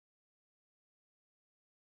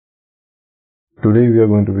Today we are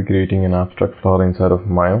going to be creating an abstract flower inside of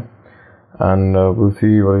Maya, and we'll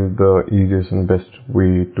see what is the easiest and best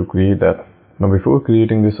way to create that. Now before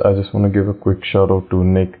creating this, I just want to give a quick shout out to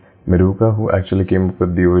Nick Meruka, who actually came up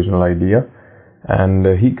with the original idea, and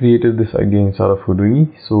he created this idea inside of Houdini.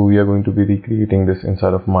 So we are going to be recreating this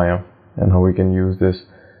inside of Maya, and how we can use this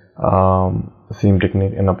same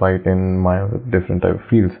technique and apply it in Maya with different type of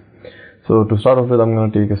fields. So to start off with, I'm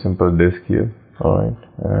going to take a simple disk here. Alright,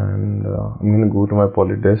 and I'm going to go to my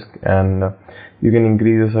poly disk, and you can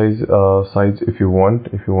increase the size if you want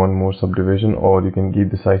more subdivision, or you can keep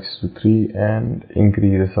the size to 3 and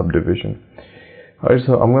increase the subdivision. Alright,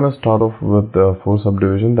 so I'm going to start off with 4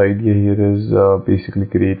 subdivision. The idea here is basically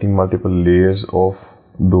creating multiple layers of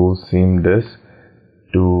those same disks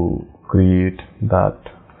to create that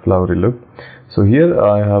flowery look. So here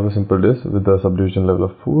I have a simple disk with the subdivision level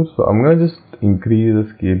of 4. So I'm going to just increase the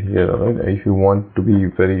scale here. Alright, if you want to be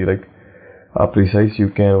very precise,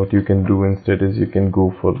 what you can do instead is you can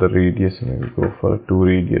go for the radius, maybe go for 2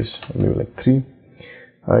 radius, maybe like 3.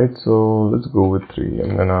 Alright, so let's go with 3.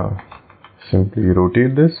 I'm gonna simply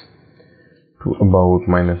rotate this to about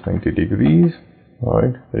minus 90 degrees.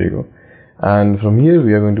 Alright, there you go. And from here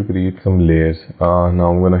we are going to create some layers. Now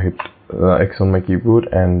I'm gonna hit X on my keyboard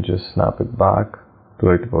and just snap it back to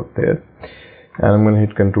right about there, and I'm gonna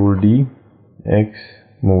hit Control D, X,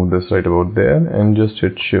 move this right about there, and just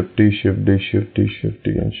hit Shift D, Shift D, Shift D, Shift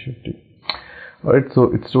D, and Shift D. Alright,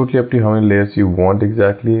 so it's totally up to you how many layers you want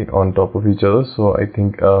exactly on top of each other. So I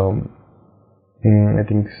think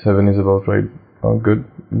 7 is about right, good.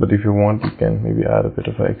 But if you want, you can maybe add a bit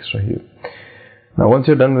of extra here. Now once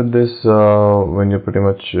you're done with this, when you're pretty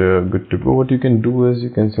much good to go, what you can do is you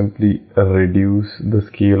can simply reduce the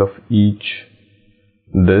scale of each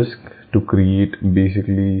disk to create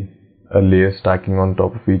basically a layer stacking on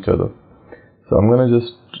top of each other. So I'm gonna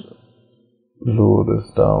just lower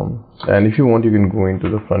this down, and if you want, you can go into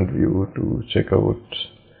the front view to check out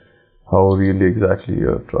how really exactly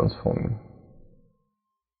you're transforming.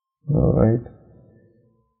 Alright,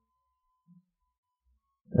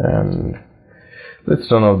 and let's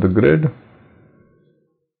turn off the grid,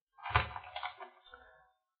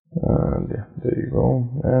 and yeah, there you go.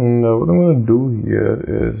 And what I'm going to do here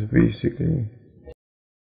is basically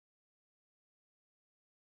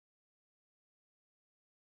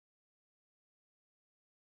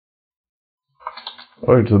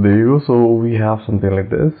alright, so there you go. So we have something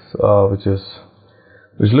like this,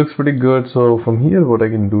 which looks pretty good. So from here, what I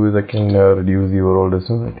can do is I can reduce the overall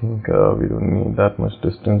distance. I think we don't need that much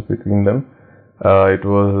distance between them.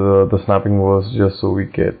 The snapping was just so we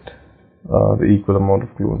get the equal amount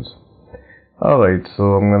of clones. Alright, so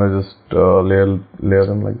I'm gonna just layer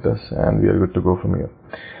them like this, and we are good to go from here.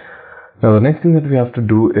 Now the next thing that we have to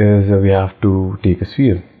do is we have to take a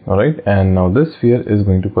sphere. Alright, and now this sphere is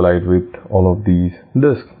going to collide with all of these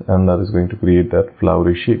disks, and that is going to create that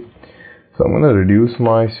flowery shape. So I'm gonna reduce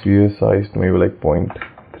my sphere size to maybe like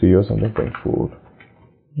 0.3 or something, 0.4.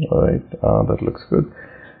 Alright, that looks good.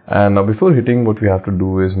 And now before hitting, what we have to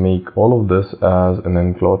do is make all of this as an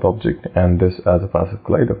endcloth object and this as a passive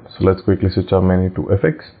collider. So let's quickly switch our menu to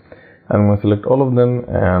FX, and I'm going to select all of them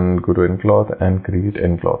and go to endcloth and create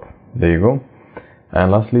endcloth. There you go.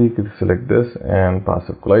 And lastly, you can select this and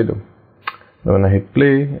passive collider. Now when I hit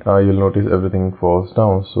play, you'll notice everything falls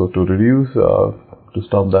down. So to reduce, to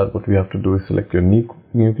stop that, what we have to do is select your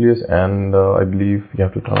nucleus, and I believe you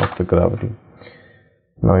have to turn off the gravity.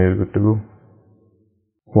 Now you're good to go.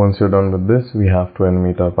 Once you're done with this, we have to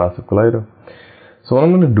animate our passive collider. So what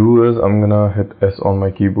I'm going to do is I'm going to hit S on my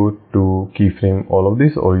keyboard to keyframe all of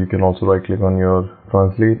these, or you can also right click on your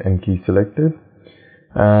translate and key select it,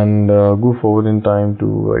 and go forward in time to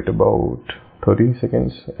right about 30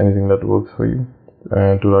 seconds, anything that works for you,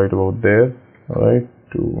 and to right about there, alright,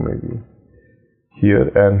 to maybe here,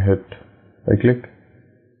 and hit right click,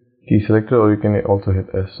 key selector, or you can also hit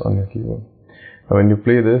S on your keyboard. Now when you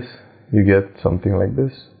play this, you get something like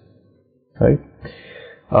this, right?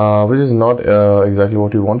 Which is not exactly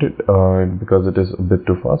what you wanted, because it is a bit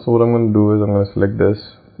too fast. So what I'm going to do is I'm going to select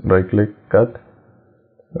this, right click, cut,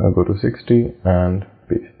 go to 60 and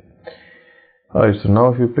paste. Alright, so now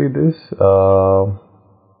if you play this,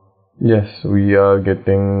 yes, we are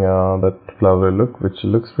getting that flowery look, which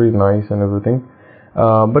looks pretty nice and everything.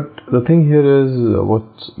 But the thing here is,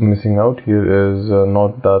 what's missing out here is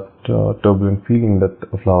not that turbulent feeling that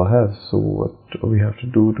a flower has. So what we have to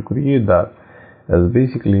do to create that is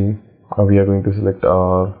basically we are going to select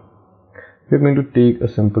we're going to take a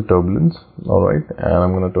simple turbulence, alright, and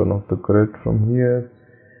I'm going to turn off the grid from here,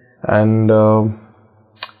 and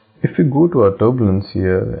if you go to our turbulence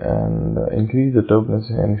here and increase the turbulence,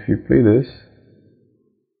 and if you play this,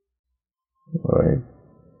 Alright,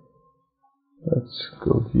 let's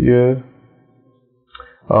go here.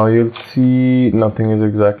 You'll see nothing is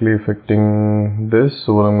exactly affecting this.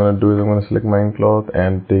 So what I'm going to do is I'm going to select my cloth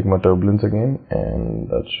and take my turbulence again, and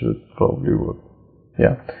that should probably work.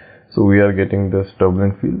 Yeah, so we are getting this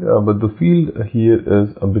turbulent field, but the field here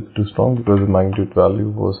is a bit too strong because the magnitude value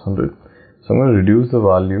was 100. So I'm going to reduce the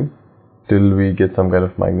value till we get some kind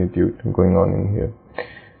of magnitude going on in here.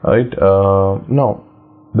 Alright, now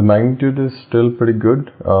the magnitude is still pretty good.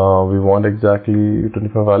 We want exactly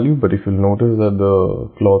 25 value, but if you'll notice that the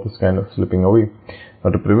cloth is kind of slipping away.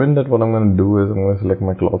 Now to prevent that, what I'm going to do is I'm going to select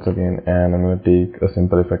my cloth again, and I'm going to take a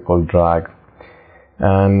simple effect called drag.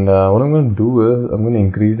 And what I'm going to do is I'm going to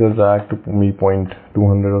increase the drag to maybe 0.200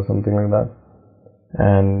 or something like that.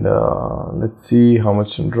 And let's see how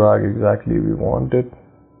much drag exactly we want it.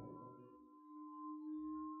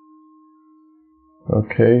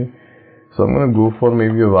 Okay. So I'm going to go for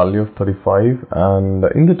maybe a value of 35, and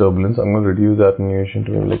in the turbulence I'm going to reduce the attenuation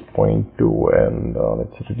to maybe like 0.2, and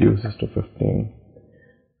let's reduce this to 15.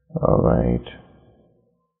 Alright,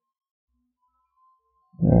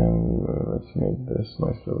 and let's make this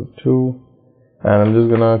noise level 2, and I'm just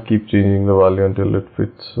going to keep changing the value until it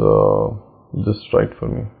fits just right for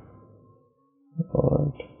me.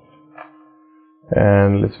 Alright,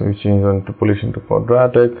 and let's maybe change the interpolation to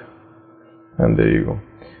quadratic, and there you go.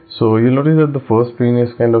 So you'll notice that the first plane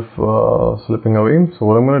is kind of slipping away. So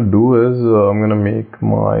what I'm going to do is I'm going to make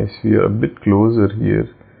my sphere a bit closer here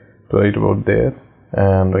to right about there,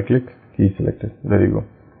 and right click, key selected. There you go.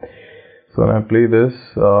 So when I play this,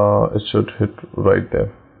 it should hit right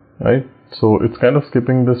there, right? So it's kind of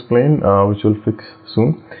skipping this plane, which we'll fix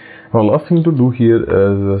soon. Now last thing to do here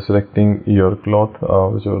is selecting your cloth,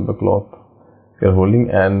 whichever the cloth you're holding,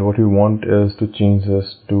 and what you want is to change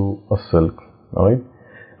this to a silk. Alright.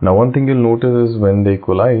 Now one thing you'll notice is when they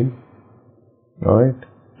collide, alright,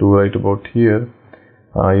 to right about here,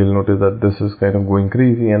 you'll notice that this is kind of going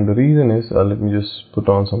crazy, and the reason is, let me just put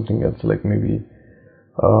on something else, like maybe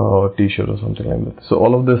a t-shirt or something like that. So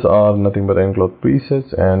all of this are nothing but cloth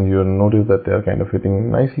presets, and you'll notice that they are kind of fitting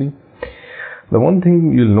nicely. The one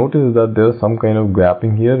thing you'll notice is that there's some kind of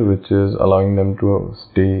gapping here, which is allowing them to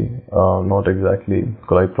stay not exactly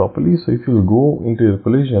collide properly. So if you go into your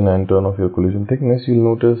collision and turn off your collision thickness, you'll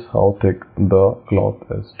notice how thick the cloth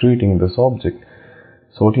is treating this object.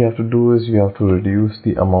 So what you have to do is you have to reduce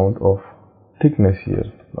the amount of thickness here.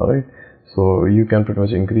 Alright, so you can pretty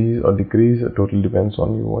much increase or decrease. It totally depends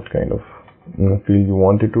on you what kind of field you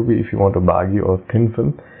want it to be. If you want a baggy or thin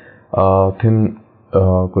film,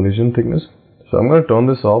 collision thickness. So I'm going to turn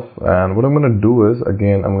this off, and what I'm going to do is,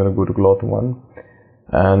 again, I'm going to go to cloth 1,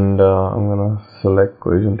 and I'm going to select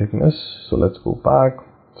collision thickness. So let's go back.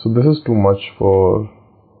 So this is too much for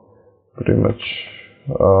pretty much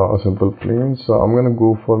a simple plane. So I'm going to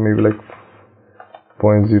go for maybe like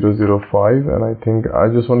 0.005, and I think I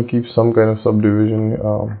just want to keep some kind of subdivision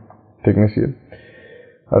thickness here.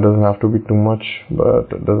 It doesn't have to be too much,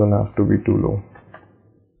 but it doesn't have to be too low.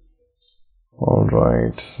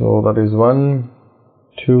 Alright, so that is 1,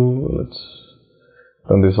 2, let's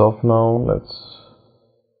turn this off now, let's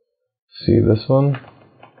see this one,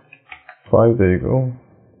 5, there you go,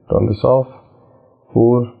 turn this off,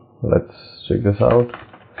 4, let's check this out,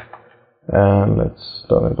 and let's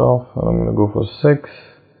turn it off, and I'm going to go for 6,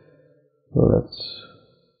 let's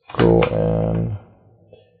go and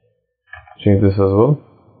change this as well,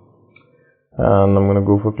 and I'm going to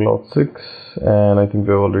go for cloth 6, and I think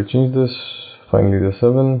we've already changed this. Finally the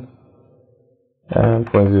 7, and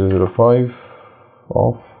 0.005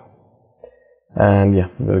 off, and yeah,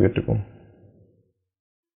 we're good to go.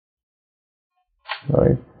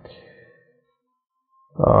 Alright,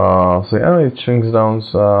 so yeah, it shrinks down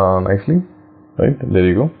nicely, right? There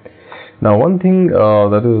you go. Now one thing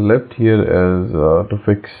that is left here is to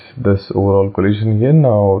fix this overall collision here.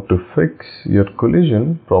 Now to fix your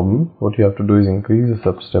collision problem, what you have to do is increase the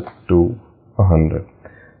substep to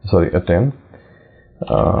 10,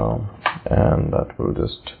 and that will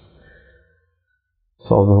just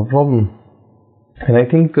solve the whole problem. And I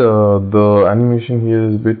think the animation here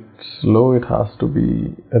is a bit slow. It has to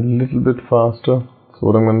be a little bit faster. So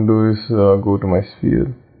what I'm going to do is go to my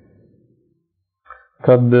sphere,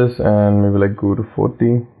 cut this, and maybe like go to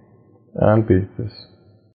 40 and paste this.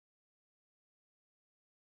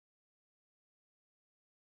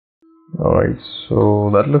 Alright, so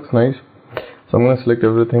that looks nice. So I'm going to select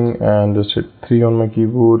everything and just hit 3 on my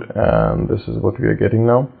keyboard, and this is what we are getting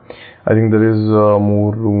now. I think there is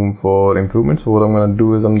more room for improvement. So what I'm going to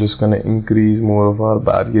do is I'm just going to increase more of our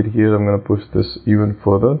barrier here. I'm going to push this even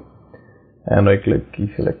further, and right click, key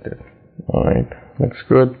selected. Alright, looks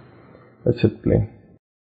good. Let's hit play.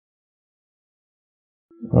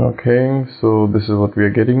 Okay, so this is what we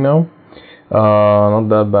are getting now. Not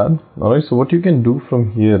that bad. Alright, so what you can do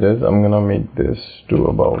from here is I'm gonna make this to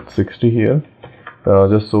about 60 here,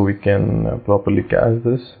 just so we can properly cast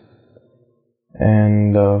this.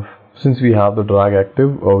 And since we have the drag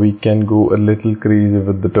active, we can go a little crazy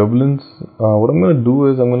with the turbulence. What I'm gonna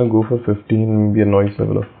do is I'm gonna go for 15, maybe a noise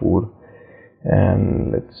level of 4.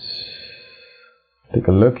 And let's take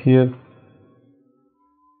a look here.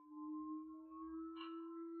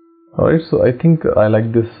 Alright, so I think I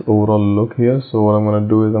like this overall look here. So what I'm gonna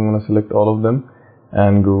do is I'm gonna select all of them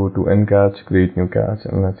and go to end catch, create new catch,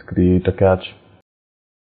 and let's create a catch.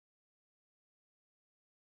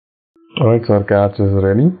 Alright, so our catch is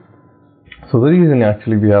ready. So the reason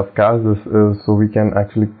actually we have cast this is so we can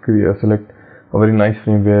actually select a very nice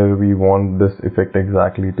frame where we want this effect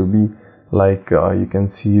exactly to be. Like you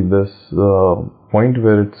can see this point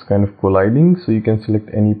where it's kind of colliding, so you can select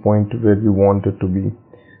any point where you want it to be,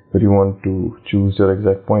 where you want to choose your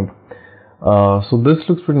exact point. So this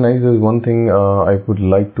looks pretty nice. There's one thing I would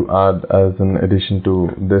like to add as an addition to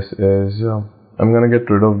this is I'm gonna get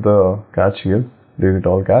rid of the catch here, delete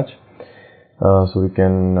all catch, so we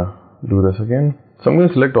can do this again. So I'm going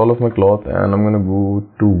to select all of my cloth and I'm going to go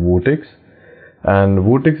to vortex, and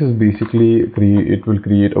vortex is basically it will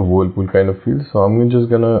create a whirlpool kind of feel. So I'm just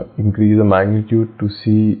going to increase the magnitude to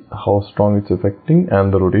see how strong it's affecting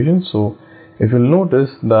and the rotation. So if you'll notice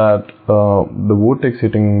that the vortex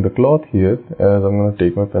hitting the cloth here, as I'm going to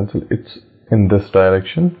take my pencil, it's in this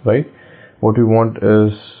direction, right? What we want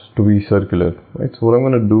is to be circular, right? So what I'm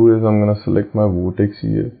going to do is I'm going to select my vortex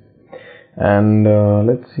here, and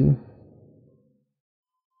let's see,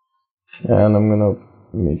 and I'm gonna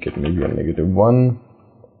make it maybe a -1.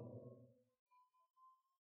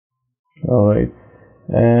 Alright,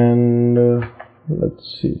 and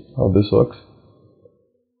let's see how this works.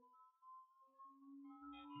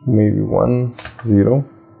 Maybe 1, 0.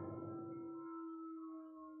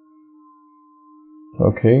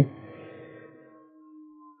 Okay,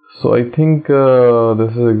 so I think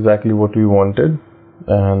this is exactly what we wanted,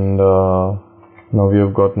 and now we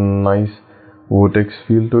have got a nice vortex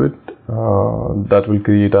feel to it that will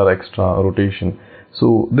create our extra rotation.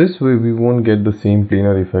 So this way we won't get the same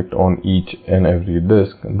planar effect on each and every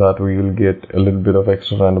disk, that we will get a little bit of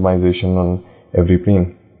extra randomization on every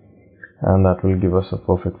plane, and that will give us a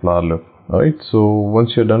perfect flower look. Alright, so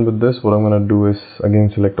once you're done with this, what I'm going to do is again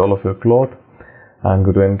select all of your cloth and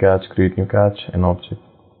go to end catch, create new catch and object.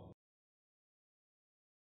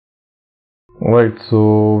 Alright,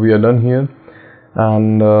 so we are done here,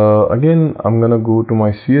 and again I'm gonna go to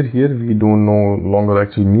my sphere here. We don't no longer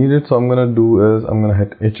actually need it, so I'm gonna do is I'm gonna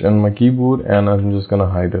hit H on my keyboard and I'm just gonna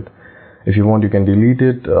hide it. If you want, you can delete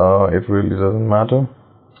it, it really doesn't matter.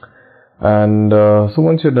 And so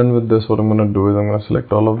once you're done with this, what I'm gonna do is I'm gonna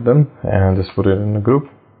select all of them and just put it in a group.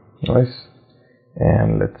 Nice,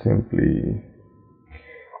 and let's simply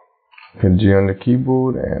hit G on the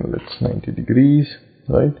keyboard and let's 90 degrees,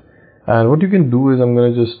 right? And what you can do is I'm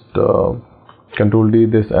gonna just Control D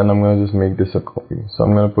this, and I'm gonna just make this a copy. So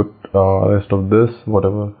I'm gonna put rest of this,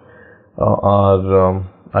 whatever our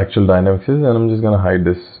actual dynamics is, and I'm just gonna hide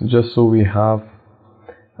this, just so we have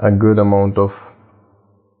a good amount of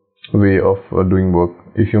way of doing work.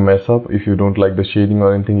 If you mess up, if you don't like the shading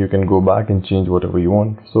or anything, you can go back and change whatever you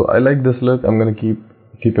want. So I like this look. I'm gonna keep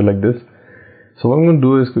it like this. So what I'm gonna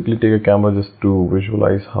do is quickly take a camera just to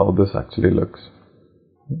visualize how this actually looks.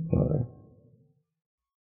 Alright.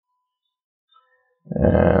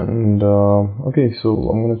 And okay, so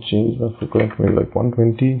I'm gonna change my frequency maybe like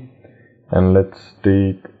 120, and let's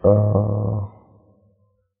take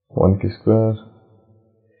 1k square.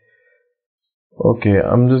 Okay,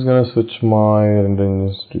 I'm just gonna switch my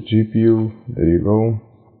rendering to GPU. There you go.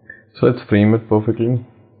 So let's frame it perfectly,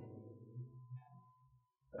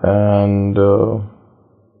 and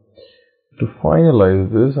to finalize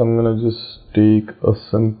this, I'm gonna just take a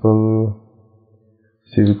simple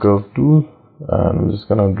CV curve tool, and I'm just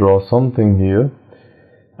gonna draw something here,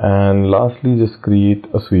 and lastly just create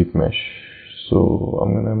a sweep mesh. So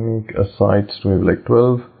I'm gonna make a sides to maybe like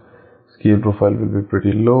 12. Scale profile will be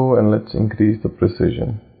pretty low, and let's increase the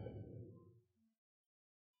precision.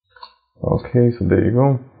 Okay, so there you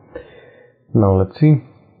go. Now let's see.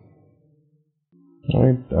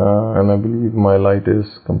 Alright, and I believe my light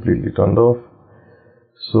is completely turned off,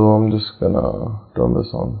 so I'm just gonna turn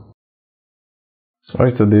this on.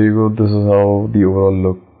 Alright, so there you go. This is how the overall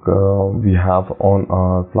look we have on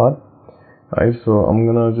our plot. Alright, so I'm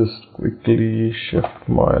gonna just quickly shift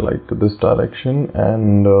my light to this direction,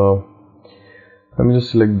 and let me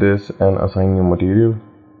just select this and assign new material.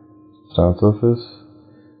 stand surface,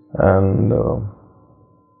 and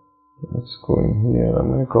let's go in here. I'm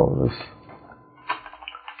going to call this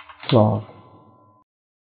flower,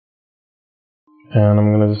 and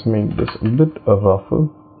I'm going to just make this a bit rougher.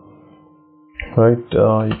 Right,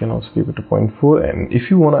 you can also keep it to 0.4, and if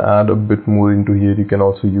you want to add a bit more into here, you can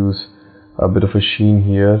also use a bit of a sheen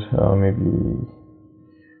here, maybe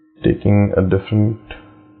taking a different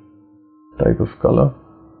type of color,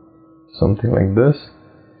 something like this.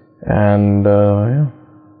 And yeah,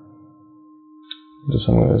 just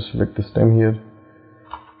I'm going to select the stem here,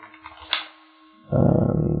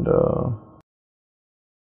 and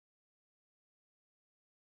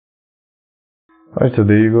alright, so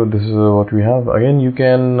there you go. This is what we have. Again, you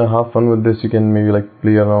can have fun with this. You can maybe like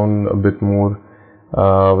play around a bit more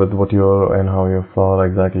with what your and how your flower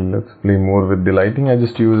exactly looks. Play more with the lighting. I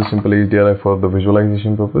just use a simple HDRI for the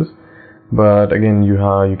visualization purpose. But again, you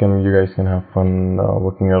guys can have fun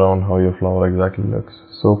working around how your flower exactly looks.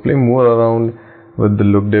 So play more around with the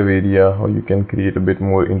look dev area, how you can create a bit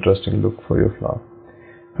more interesting look for your flower.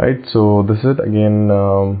 Right. So this is it. Again,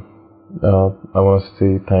 I want to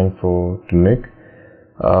say thank to Nick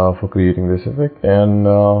for creating this effect, and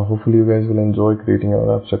hopefully you guys will enjoy creating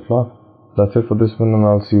our abstract flower. That's it for this one, and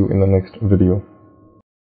I'll see you in the next video.